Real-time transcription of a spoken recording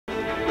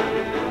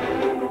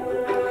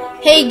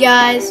Hey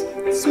guys,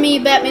 it's me,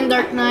 Batman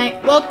Dark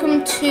Knight.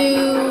 Welcome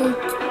to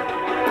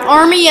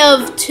Army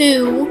of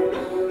Two.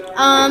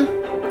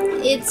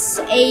 It's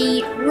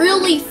a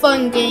really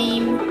fun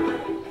game.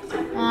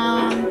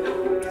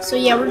 So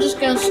yeah, we're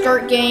just gonna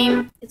start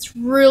game. It's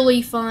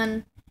really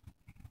fun,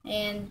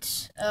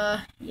 and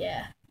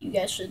yeah, you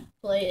guys should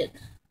play it.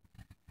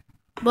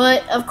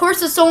 But of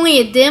course, it's only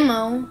a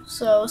demo,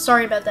 so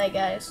sorry about that,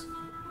 guys.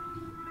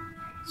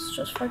 It's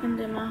just fucking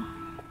demo.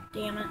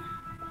 Damn it.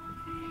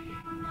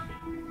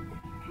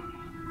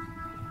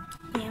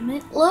 Damn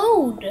it,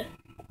 load!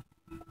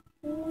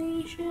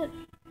 Holy shit.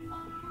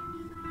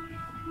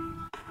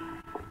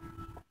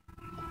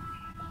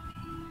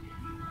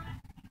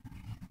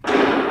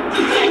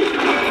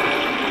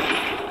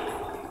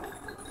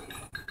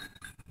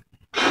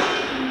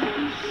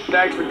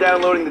 Thanks for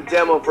downloading the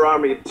demo for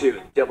Army of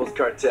Two, Devil's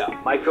Cartel.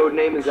 My code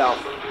name is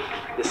Alpha.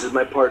 This is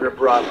my partner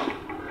Bravo.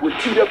 We're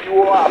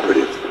TWO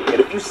operatives,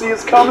 and if you see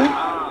us coming,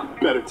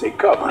 better take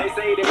cover. They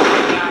say that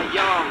we're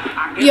young.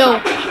 Yo.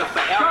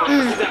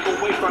 Step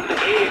away from the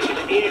edge, and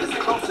the edge is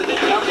closer than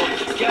ever.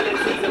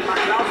 Skeletons in my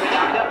closet,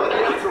 I'll never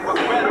live to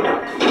regret them.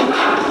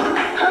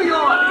 Hang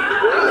on!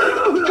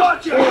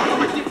 Gotcha!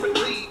 From a different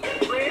league,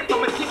 red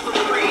from a different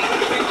breed.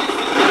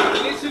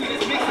 Religion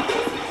is mixed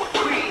with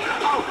creed.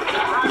 Oh,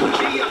 now I would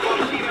be a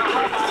leader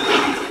right by the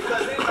streets,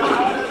 because in the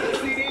heart of the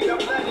city, the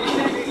blood is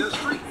shed in the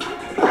streets.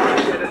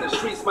 Dead in the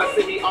streets, my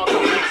city also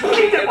makes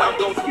me, and I'm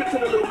gonna skip to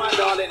the little my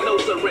darling, no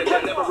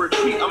surrender, never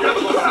retreat. I'm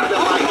never gonna see the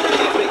light at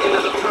the end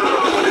of the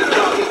tunnel. When it's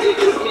dark, it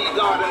is me,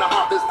 God, and the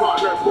heartless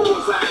partner,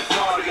 bullseye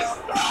targets.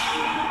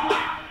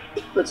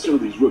 Let's show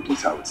these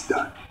rookies how it's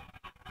done.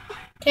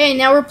 Okay,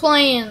 now we're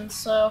playing,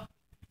 so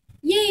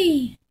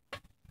yay!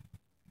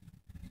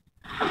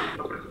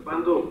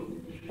 Preocupando.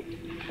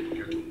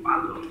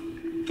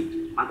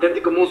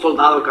 Mantente como un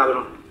soldado,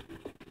 cabrón.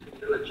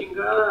 De la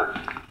chingada.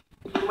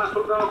 Soy más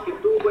soldado que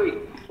tú, güey.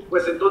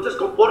 Pues entonces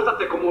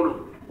compórtate como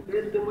uno.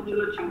 Vete mucho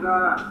la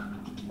chingada.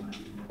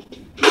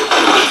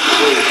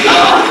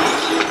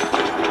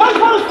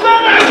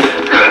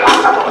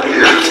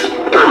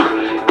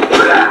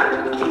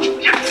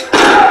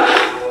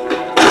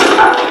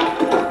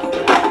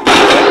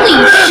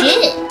 Holy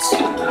shit!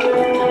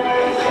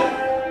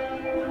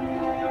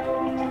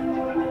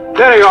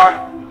 There they are.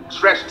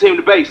 Stretch the team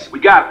to base. We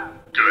got him.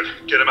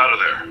 Good. Get him out of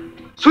there.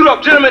 Suit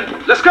up, gentlemen.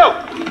 Let's go.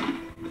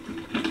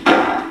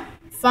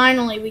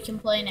 Finally, we can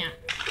play now.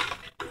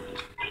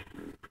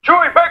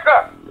 Chewie,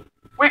 Baker,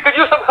 we could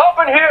use some help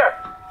in here.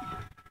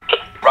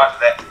 Roger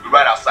that. We're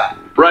right outside.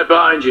 Right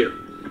behind you.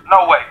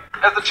 No way.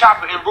 There's the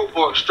chopper en route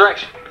for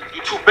extraction.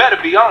 You two better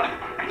be on it.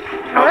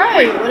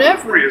 Alright,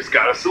 whatever. Ria's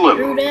got us a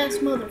little. Rude ass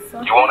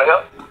motherfucker. You want to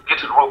help? Get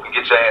to the roof and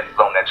get your asses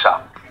on that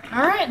chopper.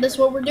 Alright, that's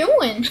what we're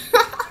doing.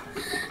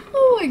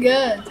 Oh my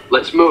god.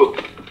 Let's move.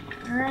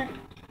 Alright.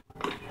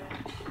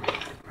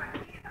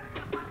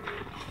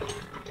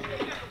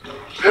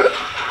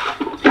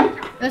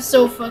 That's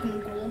so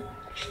fucking cool.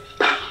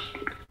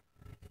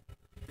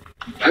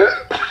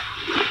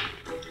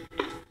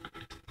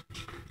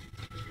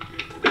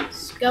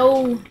 Let's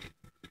go.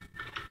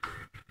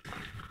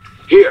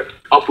 Here,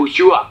 I'll push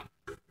you up.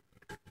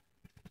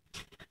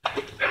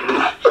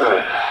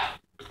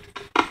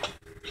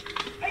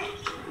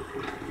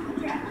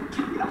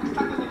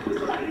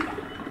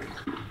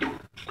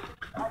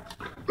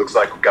 Looks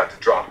like we got the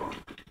drop on.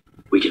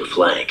 We can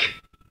flank.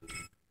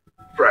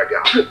 Frag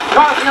out.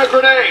 Tossing a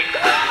grenade!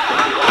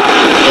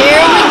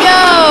 Here we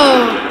go!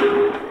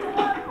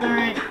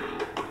 Alright.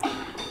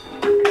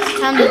 It's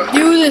time to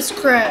do this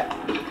crap.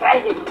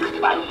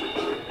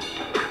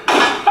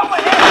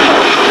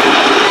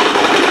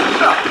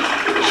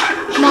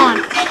 Come on.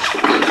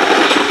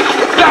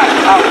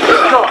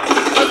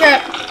 Okay.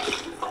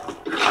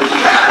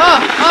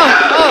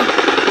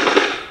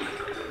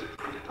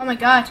 Oh my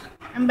god.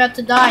 I'm about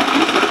to die.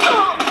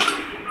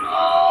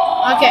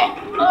 Okay.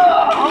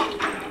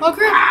 Oh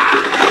crap.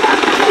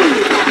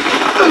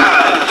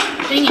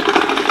 Dang it.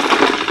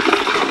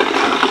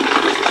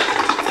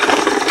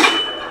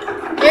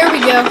 There we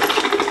go.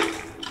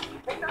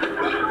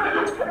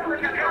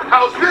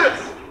 How's this?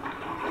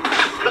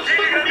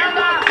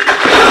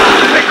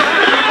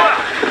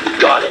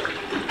 Got it.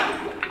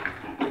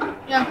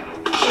 Yeah.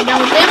 You done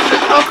with them?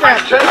 Oh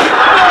crap.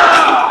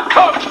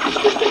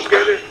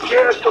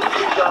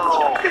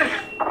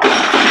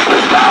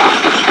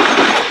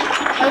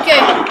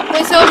 Okay,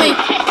 please help me.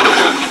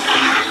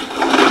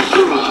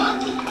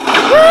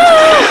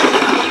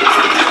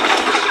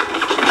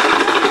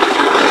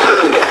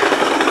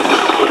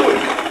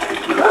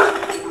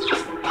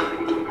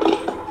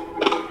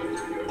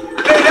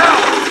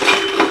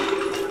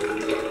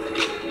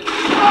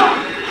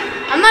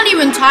 I'm not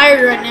even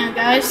tired right now,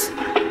 guys.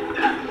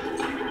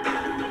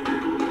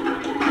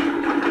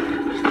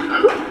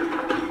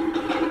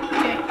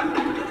 Okay.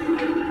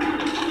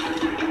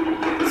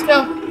 Let's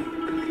go.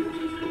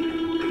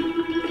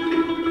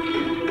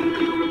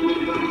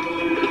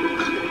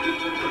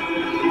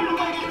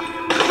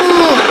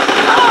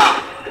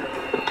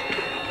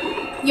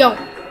 Yo,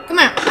 come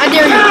on, I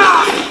dare you.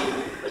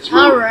 Let's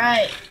move.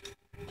 Alright.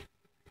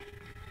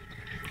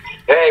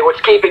 Hey, what's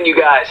keeping you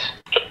guys?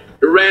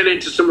 We ran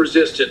into some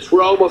resistance.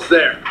 We're almost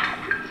there.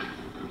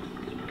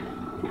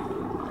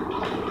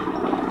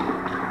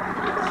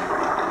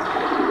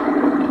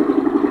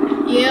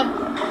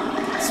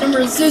 Yep. Some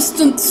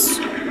resistance.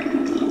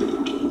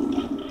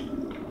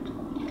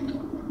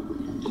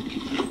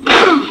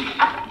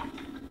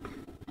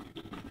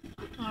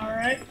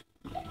 Alright.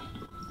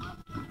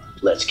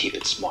 Let's keep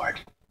it smart.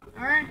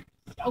 Alright.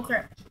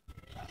 Okay.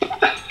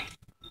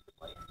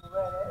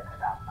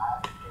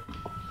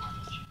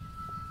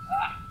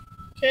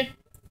 Okay.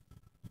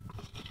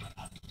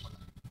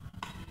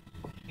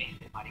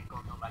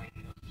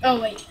 Oh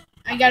wait,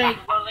 I gotta.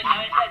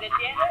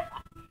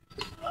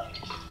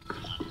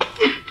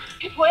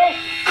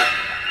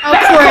 Oh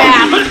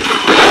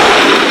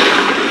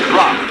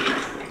crap!